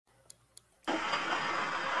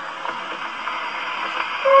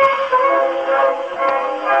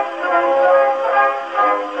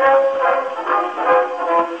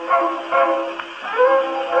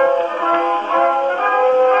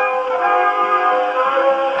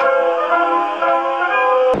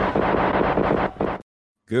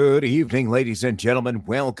Good evening, ladies and gentlemen.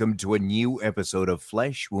 Welcome to a new episode of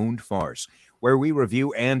Flesh Wound Farce, where we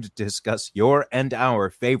review and discuss your and our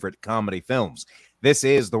favorite comedy films. This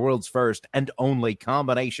is the world's first and only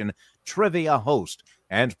combination trivia host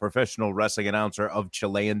and professional wrestling announcer of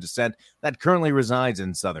Chilean descent that currently resides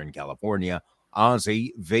in Southern California,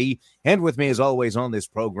 Ozzy V. And with me, as always, on this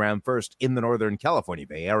program, first in the Northern California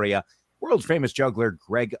Bay Area, world famous juggler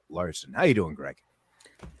Greg Larson. How you doing, Greg?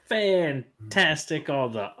 Fantastic. All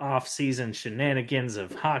the off-season shenanigans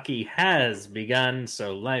of hockey has begun,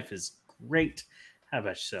 so life is great. How about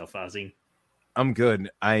yourself, Ozzy? I'm good.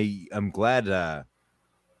 I'm glad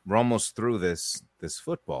we're almost through this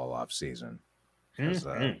football off season.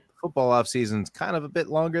 Football off season's kind of a bit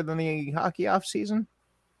longer than the hockey off season.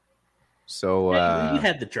 So you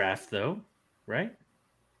had the draft though, right?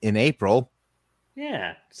 In April.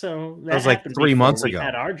 Yeah. So that was like 3 months ago. We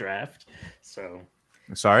had our draft. So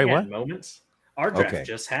sorry, what? Moments. Our draft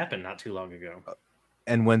just happened not too long ago.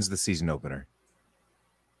 And when's the season opener?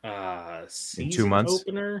 Season in 2 months?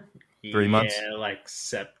 Opener? 3 months? Yeah, like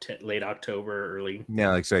late October, early. Yeah,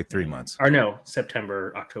 like say 3 months. Or no,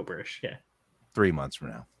 September, October-ish. Yeah. 3 months from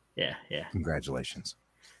now. Yeah. Congratulations.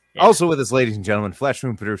 Yeah. Also with us, ladies and gentlemen, Flesh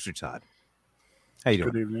Room producer Todd. How you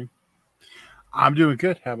doing? Good evening. I'm doing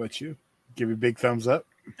good. How about you? Give you a big thumbs up.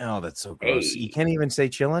 Oh, that's so gross. Hey. You can't even say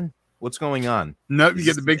chillin'? What's going on? Nope, you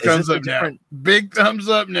get the big thumbs up now. Big thumbs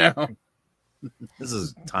up now. This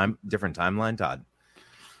is different timeline, Todd.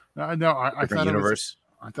 No, I thought universe.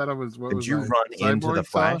 I thought it was. What Did was you run into the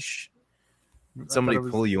Flash? Did somebody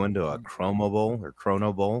pull you into a Chrono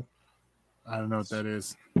Bowl? I don't know what that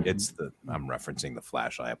is. I'm referencing the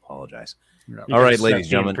Flash. I apologize. Yeah. All right, ladies and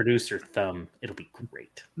gentlemen. Producer thumb. It'll be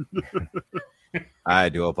great. I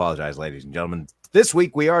do apologize, ladies and gentlemen. This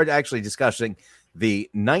week we are actually discussing the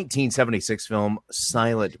 1976 film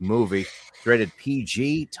Silent Movie, rated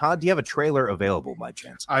PG. Todd, do you have a trailer available by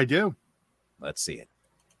chance? I do. Let's see it.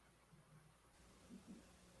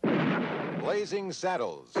 Blazing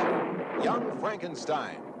Saddles, Young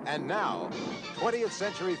Frankenstein, and now 20th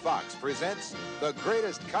Century Fox presents the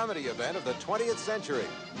greatest comedy event of the 20th century,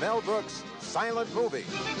 Mel Brooks' Silent Movie.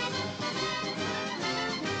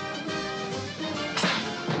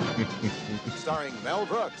 Starring Mel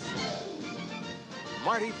Brooks,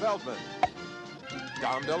 Marty Feldman,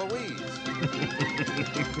 Dom DeLuise,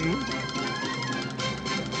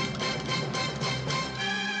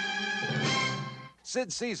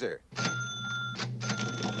 Sid Caesar,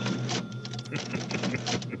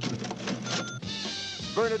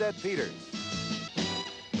 Bernadette Peters,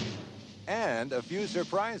 and a few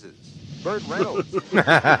surprises. Burt Reynolds, James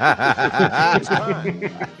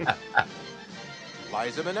Caan,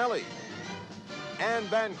 Liza Minnelli, Anne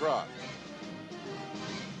Bancroft,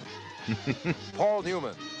 Paul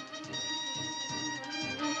Newman,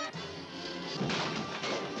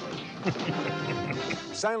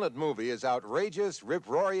 Silent Movie is outrageous,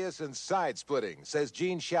 rip-roarious, and side-splitting, says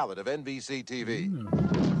Gene Shalit of NBC TV.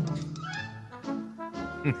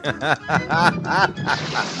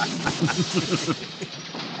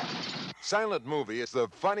 Silent Movie is the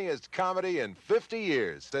funniest comedy in 50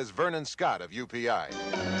 years, says Vernon Scott of UPI.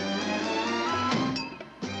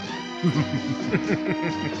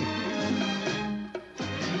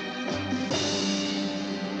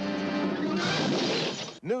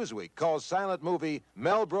 Newsweek calls Silent Movie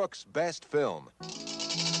Mel Brooks' best film.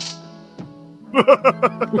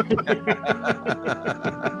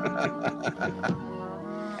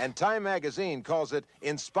 And Time Magazine calls it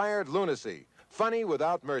inspired lunacy, funny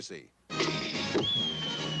without mercy.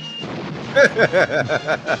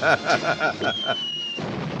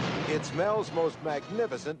 It's Mel's most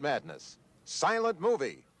magnificent madness. Silent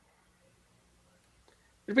Movie.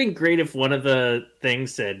 It'd been great if one of the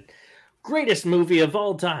things said, greatest movie of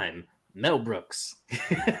all time, Mel Brooks.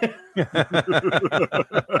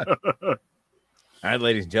 All right,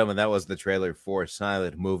 ladies and gentlemen, that was the trailer for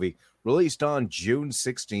Silent Movie, released on June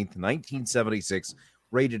 16th, 1976,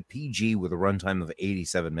 rated PG with a runtime of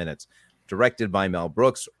 87 minutes. Directed by Mel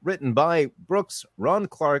Brooks, written by Brooks, Ron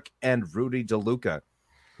Clark, and Rudy DeLuca,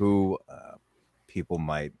 who people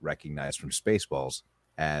might recognize from Spaceballs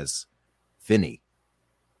as Finney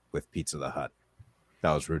with Pizza the Hut.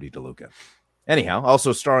 That was Rudy DeLuca. Anyhow,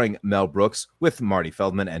 also starring Mel Brooks with Marty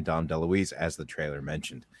Feldman and Dom DeLuise, as the trailer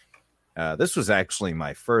mentioned. This was actually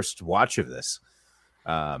my first watch of this.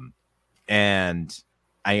 And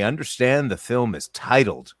I understand the film is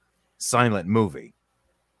titled Silent Movie,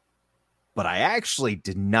 but I actually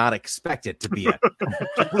did not expect it to be a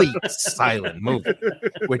complete silent movie,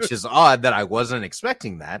 which is odd that I wasn't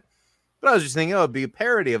expecting that. But I was just thinking, it'd be a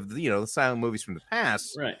parody of, the silent movies from the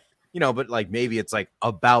past. Right. but like maybe it's like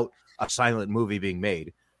about a silent movie being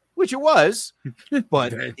made, which it was,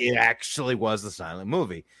 but it actually was a silent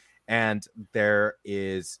movie. And there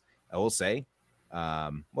is, I will say,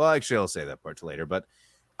 actually I'll say that part later, but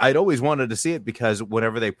I'd always wanted to see it because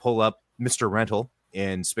whenever they pull up Mr. Rental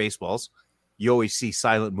in Spaceballs, you always see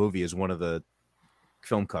silent movie as one of the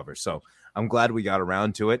film covers. So I'm glad we got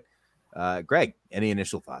around to it. Greg, any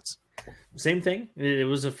initial thoughts? Same thing. It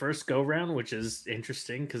was a first go round, which is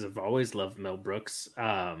interesting because I've always loved Mel Brooks.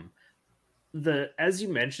 As you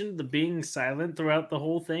mentioned, the being silent throughout the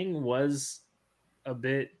whole thing was a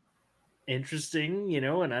bit interesting, and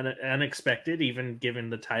unexpected, even given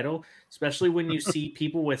the title, especially when you see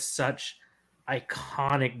people with such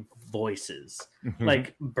iconic voices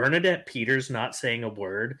like Bernadette Peters not saying a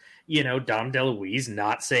word, Dom DeLuise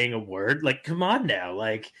not saying a word. Like, come on now.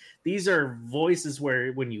 Like, these are voices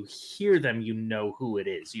where when you hear them, you know who it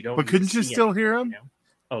is. You don't. But couldn't you still hear them?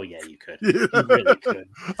 Oh yeah, you could. You really could.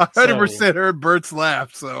 100% heard Bert's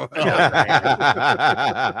laugh. So. Oh,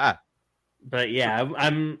 right. But yeah,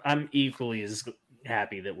 I'm equally as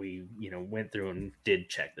happy that we went through and did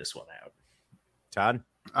check this one out. Todd,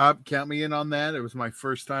 count me in on that. It was my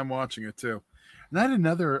first time watching it too, and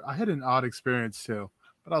I had an odd experience too,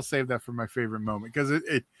 but I'll save that for my favorite moment because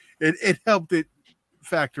it helped it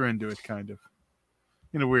factor into it kind of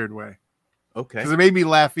in a weird way. Okay, because it made me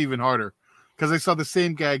laugh even harder because I saw the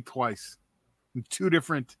same gag twice in two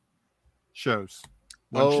different shows.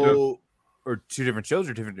 Or two different shows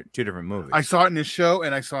or two different movies? I saw it in this show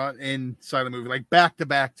and I saw it in silent movie, like back to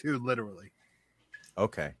back too, literally.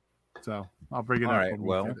 Okay. So I'll bring it up. All right.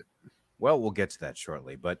 Well, we'll get to that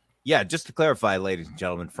shortly. But yeah, just to clarify, ladies and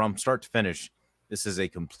gentlemen, from start to finish, this is a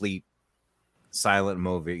complete silent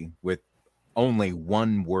movie with only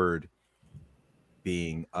one word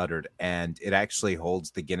being uttered. And it actually holds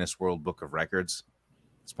the Guinness World Book of Records.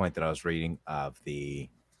 This point that I was reading of the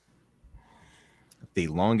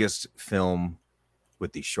longest film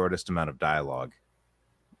with the shortest amount of dialogue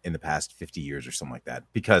in the past 50 years or something like that,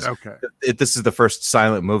 because this is the first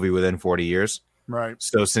silent movie within 40 years. Right.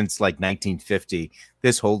 So since like 1950,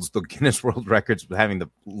 this holds the Guinness World Records with having the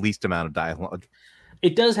least amount of dialogue.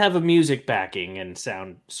 It does have a music backing and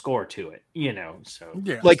sound score to it, so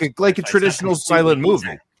yeah, like a traditional silent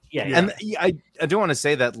movie. Yeah. And I do want to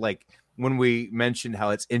say that, like, when we mentioned how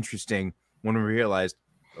it's interesting when we realized,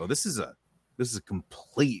 this is a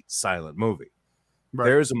complete silent movie. Right.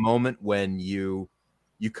 There's a moment when you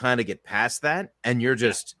kind of get past that and you're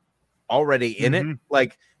just already in it.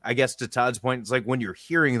 Like, I guess to Todd's point, it's like when you're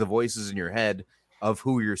hearing the voices in your head of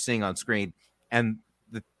who you're seeing on screen and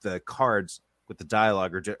the cards with the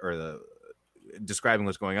dialogue or the describing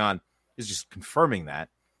what's going on is just confirming that.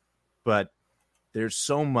 But there's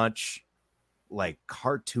so much like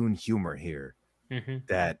cartoon humor here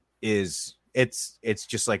that is it's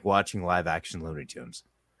just like watching live action Looney Tunes.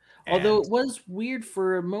 Although it was weird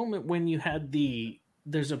for a moment when you had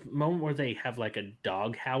there's a moment where they have like a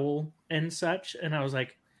dog howl and such, and I was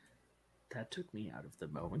like, that took me out of the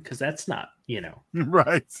moment because that's not,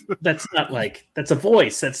 right. That's not like, that's a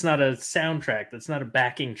voice. That's not a soundtrack. That's not a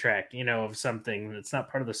backing track, of something that's not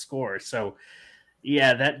part of the score. So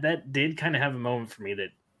yeah, that did kind of have a moment for me that.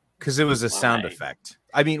 Because it was a sound effect.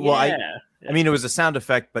 I mean, I mean, it was a sound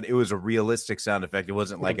effect, but it was a realistic sound effect. It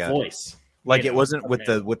wasn't like a voice. Like it wasn't with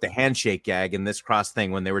the handshake gag and this cross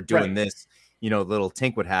thing when they were doing this, little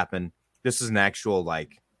tink would happen. This is an actual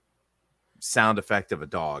like sound effect of a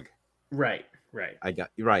dog. Right. I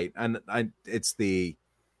got you right. And it's the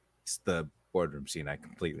boardroom scene. I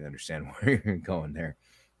completely understand where you're going there.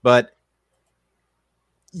 But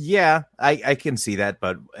yeah, I can see that.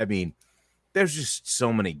 But I mean, there's just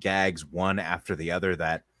so many gags one after the other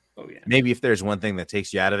that maybe if there's one thing that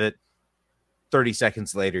takes you out of it, 30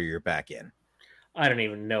 seconds later, you're back in. I don't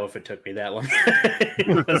even know if it took me that long.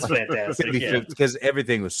 It was fantastic. Because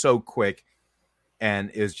everything was so quick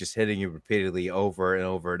and it was just hitting you repeatedly over and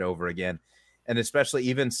over and over again. And especially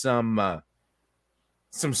even some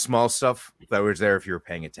small stuff that was there if you were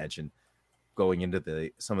paying attention going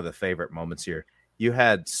into some of the favorite moments here. You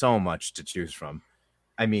had so much to choose from.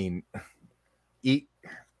 I mean,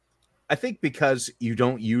 I think because you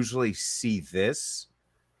don't usually see this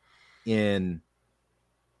in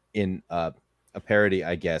a parody,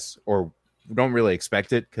 I guess, or don't really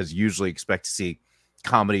expect it because you usually expect to see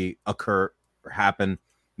comedy occur or happen,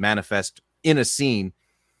 manifest in a scene.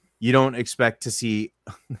 You don't expect to see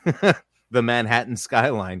the Manhattan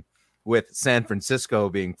skyline with San Francisco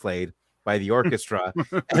being played by the orchestra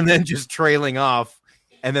and then just trailing off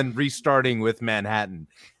and then restarting with Manhattan.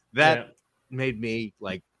 That made me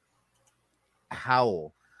like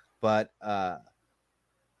howl. But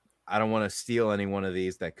I don't want to steal any one of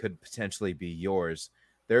these that could potentially be yours.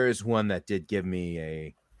 There is one that did give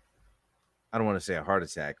me I don't want to say a heart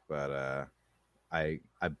attack, but I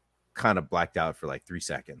kind of blacked out for like 3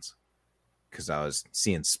 seconds because I was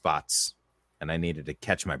seeing spots and I needed to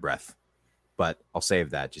catch my breath. But I'll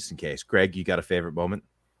save that just in case. Greg, you got a favorite moment?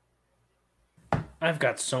 I've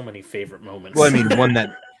got so many favorite moments. Well, I mean, one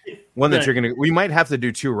that you're gonna. We might have to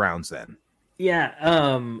do 2 rounds then.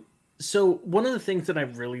 Yeah. So one of the things that I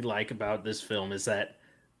really like about this film is that,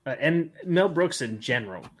 and Mel Brooks in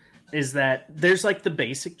general, is that there's like the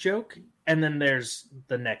basic joke, and then there's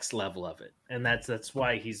the next level of it, and that's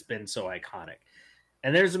why he's been so iconic.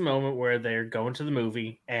 And there's a moment where they're going to the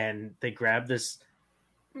movie and they grab this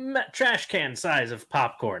trash can size of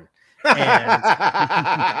popcorn. And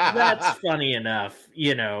that's funny enough,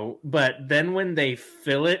 you know, but then when they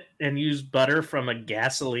fill it and use butter from a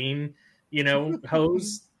gasoline, you know,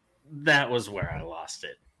 hose, that was where I lost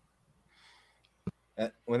it.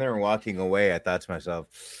 When they were walking away, I thought to myself,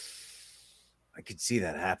 I could see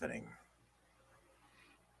that happening.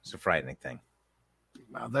 It's a frightening thing.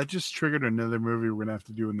 Wow, that just triggered another movie we're gonna have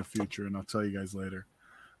to do in the future, and I'll tell you guys later.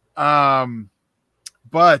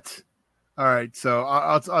 But all right, so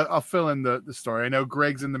I'll fill in the story. I know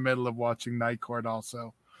Greg's in the middle of watching Night Court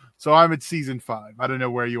also, so I'm at season 5. I don't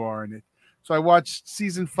know where you are in it. So I watched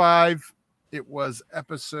season 5. It was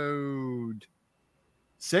episode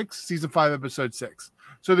 6, season 5, episode 6.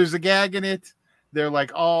 So there's a gag in it. They're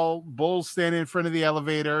like all bulls standing in front of the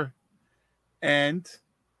elevator, and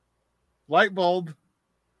light bulb.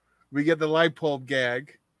 We get the light bulb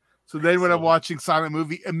gag. So then when I'm watching Silent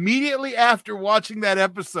Movie, immediately after watching that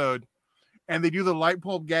episode, and they do the light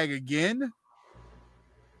bulb gag again,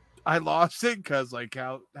 I lost it because like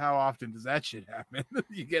how often does that shit happen?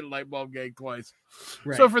 You get a light bulb gag twice.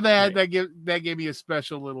 Right, so for that, that gave me a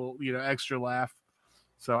special little, you know, extra laugh.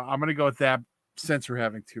 So I'm gonna go with that since we're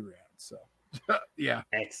having 2 rounds. So yeah.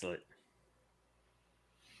 Excellent.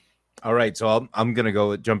 All right, so I'm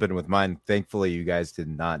gonna jump in with mine. Thankfully, you guys did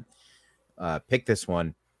not pick this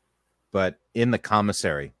one, but in the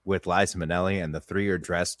commissary with Liza Minnelli and the 3 are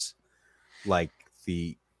dressed like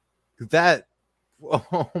that.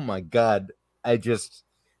 Oh my God. I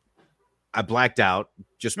blacked out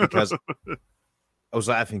just because I was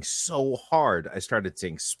laughing so hard. I started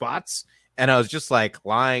seeing spots and I was just like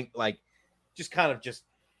lying, like just kind of just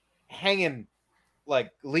hanging,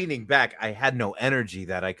 like leaning back. I had no energy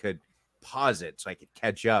that I could pause it so I could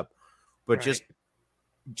catch up, but right.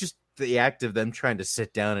 just the act of them trying to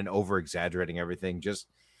sit down and over exaggerating everything. Just,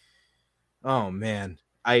 oh man,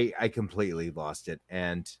 I completely lost it.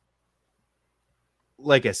 And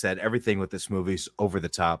like I said, everything with this movie's over the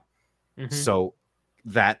top. Mm-hmm. So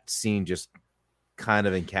that scene just kind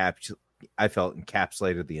of I felt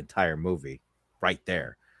encapsulated the entire movie right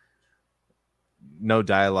there. No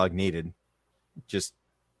dialogue needed. Just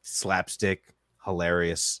slapstick,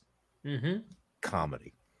 hilarious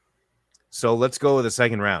comedy. So let's go with the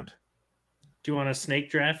second round. Do you want to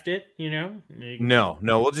snake draft it? You know? No,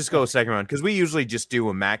 we'll just go second round because we usually just do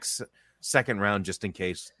a max second round just in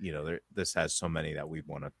case, you know, this has so many that we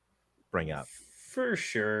want to bring up. For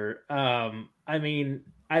sure. I mean,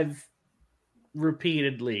 I've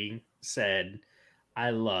repeatedly said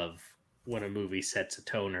I love when a movie sets a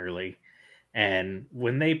tone early, and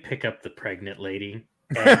when they pick up the pregnant lady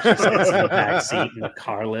and she sits in the back seat and the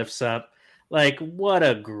car lifts up, like, what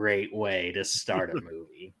a great way to start a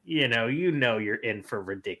movie. You know you're in for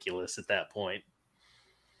ridiculous at that point.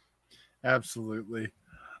 Absolutely.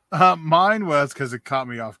 Mine was because it caught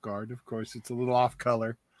me off guard. Of course, it's a little off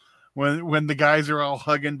color when the guys are all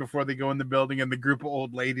hugging before they go in the building, and the group of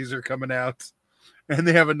old ladies are coming out, and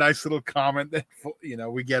they have a nice little comment that, you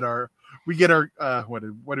know, we get our what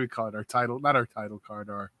do we call it? Our title, not our title card.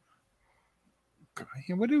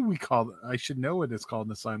 What do we call it? I should know what it's called in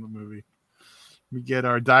the silent movie. We get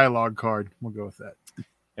our dialogue card. We'll go with that.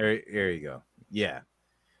 There you go. Yeah.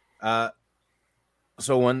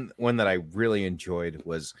 So one that I really enjoyed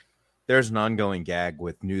was there's an ongoing gag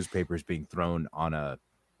with newspapers being thrown on a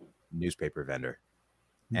newspaper vendor.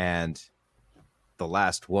 And the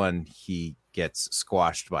last one, he gets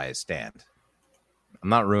squashed by a stand. I'm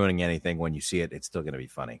not ruining anything. When you see it, it's still going to be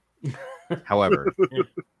funny. However,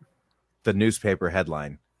 the newspaper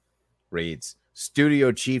headline reads,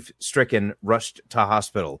 "Studio chief stricken, rushed to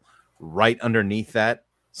hospital." Right underneath that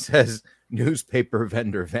says, "Newspaper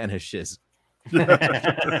vendor vanishes."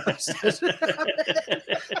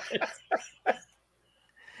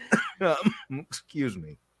 Excuse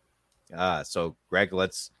me. So Greg,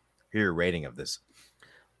 let's hear your rating of this.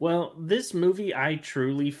 Well, this movie I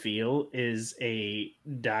truly feel is a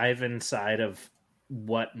dive inside of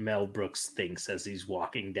what Mel Brooks thinks as he's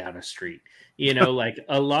walking down a street. You know, like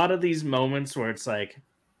a lot of these moments where it's like,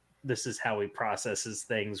 this is how he processes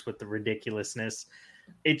things with the ridiculousness.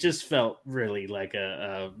 It just felt really like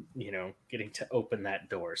a getting to open that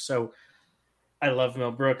door. So I love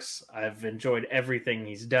Mel Brooks. I've enjoyed everything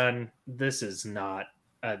he's done. This is not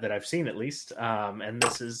that I've seen, at least. And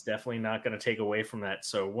this is definitely not going to take away from that.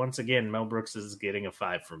 So once again, Mel Brooks is getting a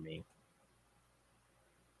 5 from me.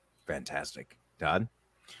 Fantastic. Todd?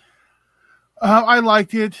 I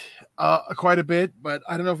liked it quite a bit, but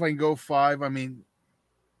I don't know if I can go 5. I mean,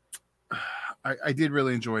 I did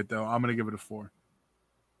really enjoy it, though. I'm going to give it a 4.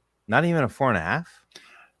 Not even a 4.5?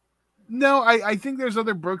 No, I think there's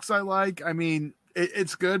other Brooks I like. I mean,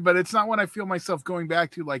 it's good, but it's not what I feel myself going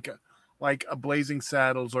back to, like a Blazing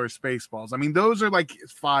Saddles or Spaceballs. I mean, those are like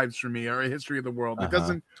 5s for me, or A History of the World. It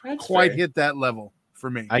doesn't quite hit that level for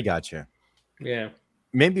me. I got you. Yeah.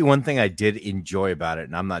 Maybe one thing I did enjoy about it,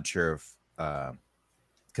 and I'm not sure if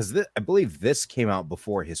because I believe this came out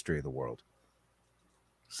before History of the World.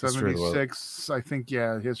 76, I think.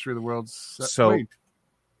 Yeah, History of the World. So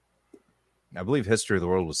I believe History of the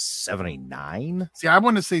World was 79. See, I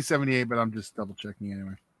want to say 78, but I'm just double checking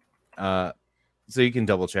anyway. So you can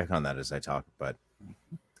double check on that as I talk. But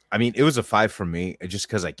I mean, it was a 5 for me, just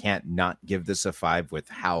because I can't not give this a 5 with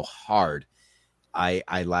how hard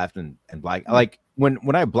I laughed and black. Like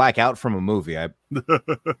when I black out from a movie,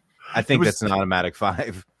 I think that's an automatic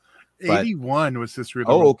 5. 81 was History of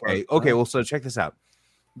the World. Okay. Well, so check this out.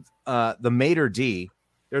 The Mater D.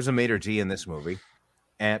 There's a Mater D in this movie,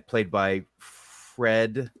 and played by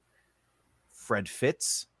Fred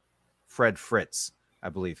Fritz, I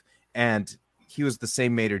believe, and he was the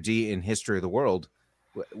same Mater D in History of the World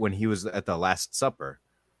when he was at the Last Supper.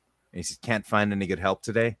 And he says, "Can't find any good help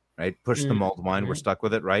today." Right? Push the mulled wine. We're stuck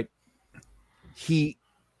with it. Right? He,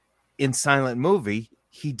 in Silent Movie,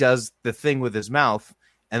 he does the thing with his mouth,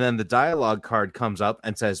 and then the dialogue card comes up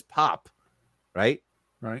and says "pop." Right?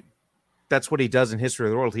 Right. That's what he does in History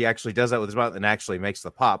of the World. He actually does that with his mouth and actually makes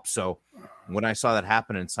the pop. So when I saw that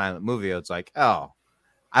happen in Silent Movie, it's like, oh,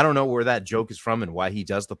 I don't know where that joke is from and why he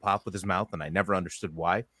does the pop with his mouth, and I never understood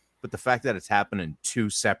why. But the fact that it's happened in 2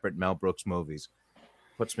 separate Mel Brooks movies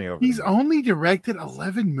puts me over. He's only directed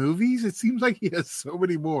 11 movies? It seems like he has so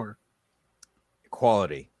many more.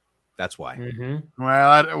 Quality. That's why. Mm-hmm.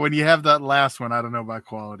 Well, when you have that last one, I don't know about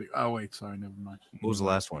quality. Oh, wait, sorry, never mind. What was the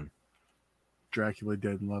last one? Dracula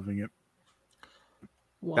Dead and Loving It.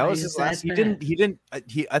 That was his last.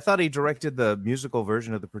 I thought he directed the musical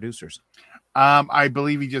version of The Producers. I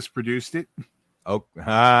believe he just produced it. Oh,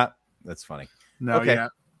 that's funny. No, okay. Yeah.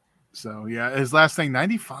 So yeah, his last thing,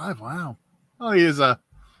 95. Wow. Oh, he isn't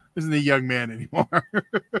a young man anymore.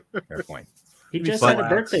 Fair point. He just had a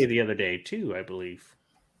birthday the other day too, I believe.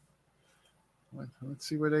 Let's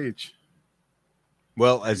see what age.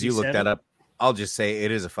 Well, as you look that up, I'll just say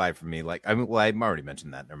it is a 5 for me. Like, I mean, well, I've already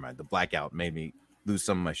mentioned that. Never mind. The blackout made me lose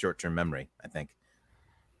some of my short-term memory, I think.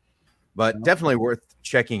 But definitely worth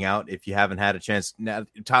checking out if you haven't had a chance. Now,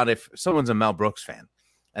 Todd, if someone's a Mel Brooks fan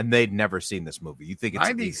and they'd never seen this movie, you think it's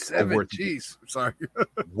 97? Jeez, sorry.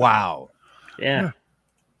 Wow. Yeah.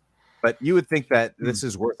 But you would think that this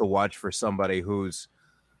is worth a watch for somebody who's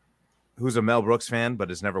a Mel Brooks fan but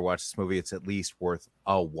has never watched this movie. It's at least worth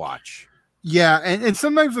a watch. Yeah, and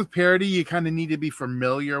sometimes with parody, you kind of need to be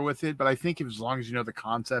familiar with it. But I think as long as you know the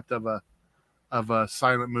concept of a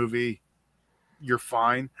silent movie, you're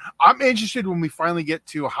fine. I'm interested when we finally get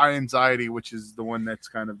to High Anxiety, which is the one that's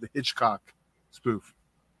kind of the Hitchcock spoof.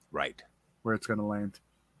 Right. Where it's going to land.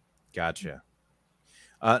 Gotcha.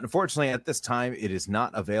 Unfortunately, at this time, it is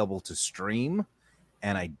not available to stream.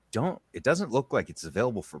 And it doesn't look like it's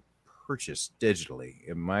available for purchase digitally.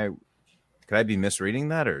 Could I be misreading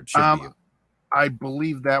that, or it should be? I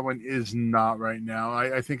believe that one is not right now.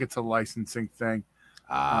 I think it's a licensing thing.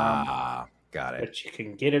 Got it. But you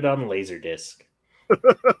can get it on Laserdisc.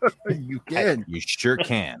 You can. You sure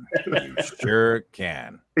can. You sure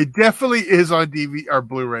can. It definitely is on DVD or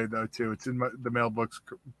Blu-ray though too. It's in the Mel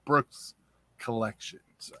Brooks collection.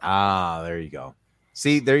 So. There you go.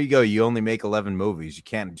 See, there you go. You only make 11 movies. You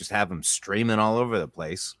can't just have them streaming all over the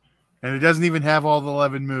place. And it doesn't even have all the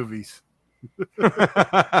 11 movies. Of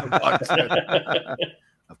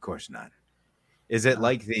course not. Is it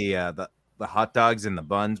like the hot dogs and the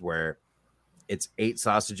buns where it's 8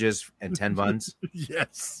 sausages and 10 buns?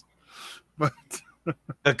 Yes. But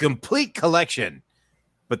a complete collection.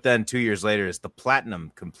 But then 2 years later is the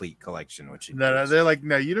platinum complete collection, which no, they're like,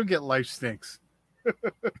 no, you don't get Life Stinks.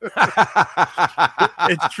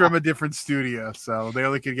 It's from a different studio, so they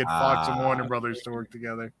only could get Fox and Warner Brothers to work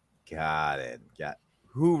together. Got it.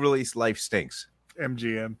 Who released Life Stinks?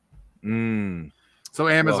 MGM. Mm, So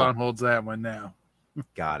Amazon holds that one now.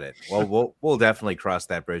 got it. Well, we'll definitely cross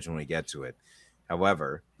that bridge when we get to it.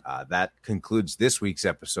 However, that concludes this week's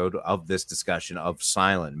episode of this discussion of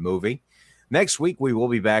Silent Movie. Next week, we will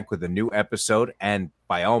be back with a new episode. And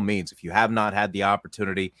by all means, if you have not had the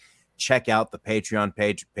opportunity, check out the Patreon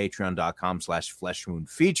page,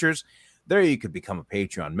 patreon.com/fleshwoundfeatures. There you could become a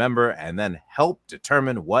Patreon member and then help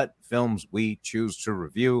determine what films we choose to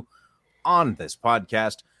review on this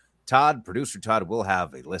podcast. Todd, producer Todd, will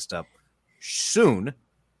have a list up soon.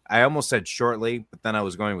 I almost said shortly, but then I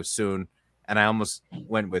was going with soon, and I almost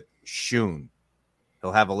went with soon.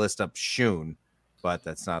 He'll have a list up soon, but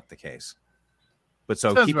that's not the case. But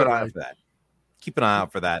so keep an eye out for that. Keep an eye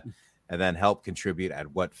out for that, and then help contribute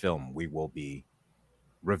at what film we will be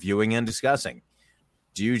reviewing and discussing.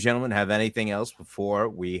 Do you gentlemen have anything else before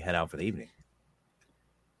we head out for the evening?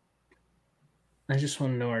 I just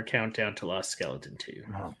want to know our countdown to Lost Skeleton 2.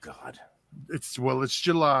 Oh, God. It's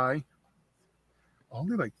July.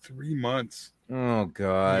 Only like 3 months. Oh,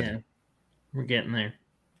 God. Yeah, we're getting there.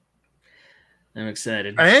 I'm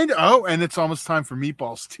excited. And it's almost time for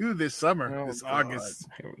Meatballs 2 this summer, this August.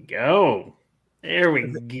 Here we go. There we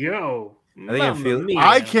go.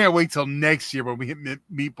 I can't wait till next year when we hit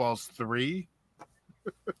Meatballs 3.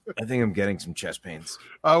 I think I'm getting some chest pains.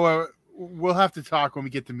 We'll have to talk when we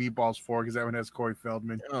get to Meatballs 4 because that one has Corey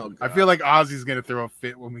Feldman. Oh, God. I feel like Ozzy's going to throw a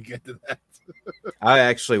fit when we get to that. I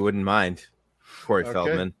actually wouldn't mind Corey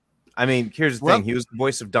Feldman. I mean, here's the thing. He was the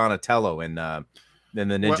voice of Donatello in the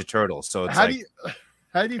Ninja Turtles. So it's how do you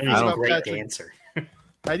feel about great dancer.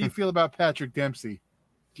 How do you feel about Patrick Dempsey?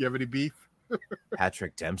 Do you have any beef?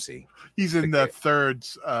 Patrick Dempsey. He's in the third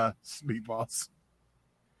Meatballs.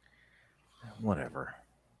 Whatever.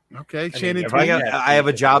 Okay, Shannon. If I have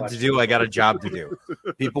a job to do. I got a job to do.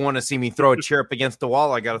 People want to see me throw a chair up against the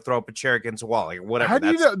wall. I got to throw up a chair against the wall. Like whatever. How do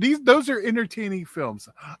you know those are entertaining films?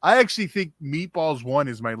 I actually think Meatballs 1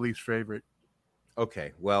 is my least favorite.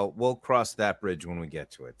 Okay, well, we'll cross that bridge when we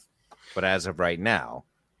get to it. But as of right now,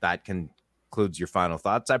 that concludes your final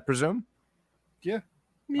thoughts, I presume? Yeah.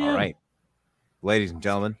 All right. Ladies and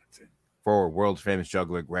gentlemen, for world famous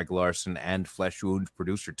juggler Greg Larson and Flesh Wound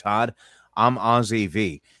producer Todd, I'm Ozzy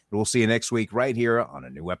V. And we'll see you next week right here on a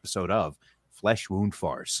new episode of Flesh Wound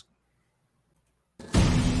Farce.